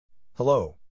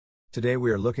Hello. Today we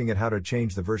are looking at how to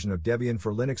change the version of Debian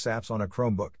for Linux apps on a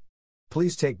Chromebook.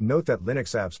 Please take note that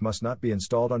Linux apps must not be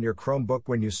installed on your Chromebook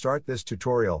when you start this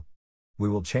tutorial. We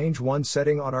will change one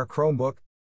setting on our Chromebook.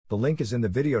 The link is in the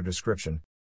video description.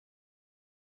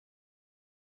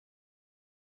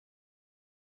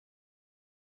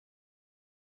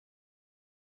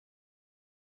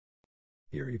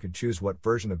 Here you can choose what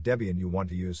version of Debian you want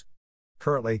to use.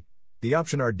 Currently, the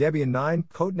options are Debian 9,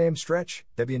 codename Stretch,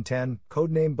 Debian 10,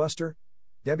 codename Buster,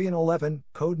 Debian 11,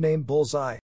 codename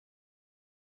Bullseye.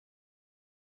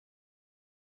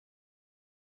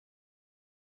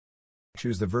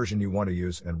 Choose the version you want to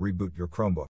use and reboot your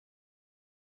Chromebook.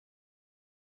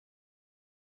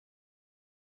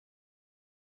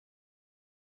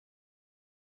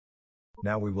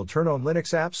 Now we will turn on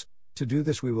Linux apps. To do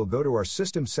this, we will go to our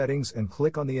System Settings and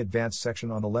click on the Advanced section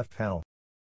on the left panel.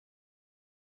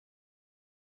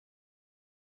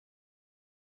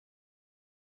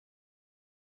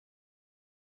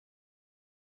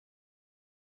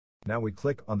 Now we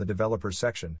click on the Developer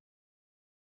section.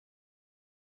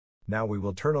 Now we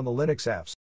will turn on the Linux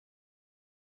apps.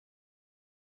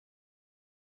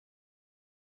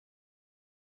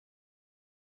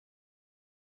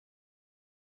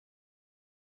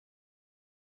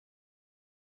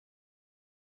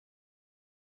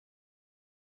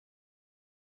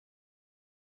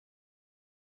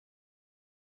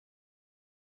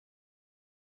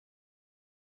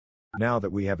 Now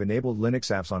that we have enabled Linux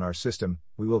apps on our system,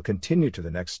 we will continue to the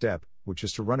next step, which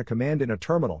is to run a command in a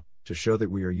terminal, to show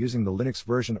that we are using the Linux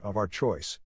version of our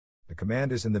choice. The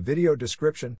command is in the video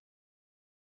description.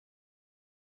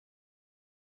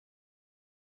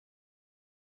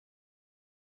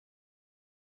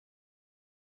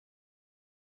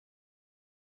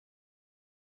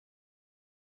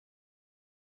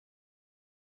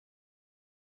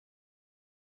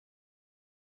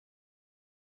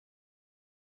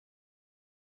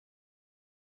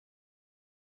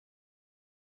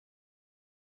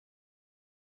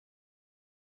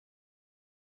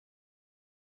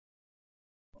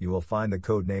 You will find the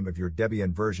code name of your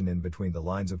Debian version in between the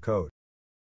lines of code.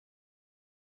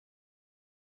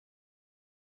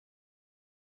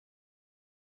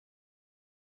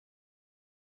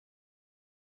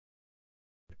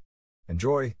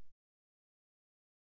 Enjoy!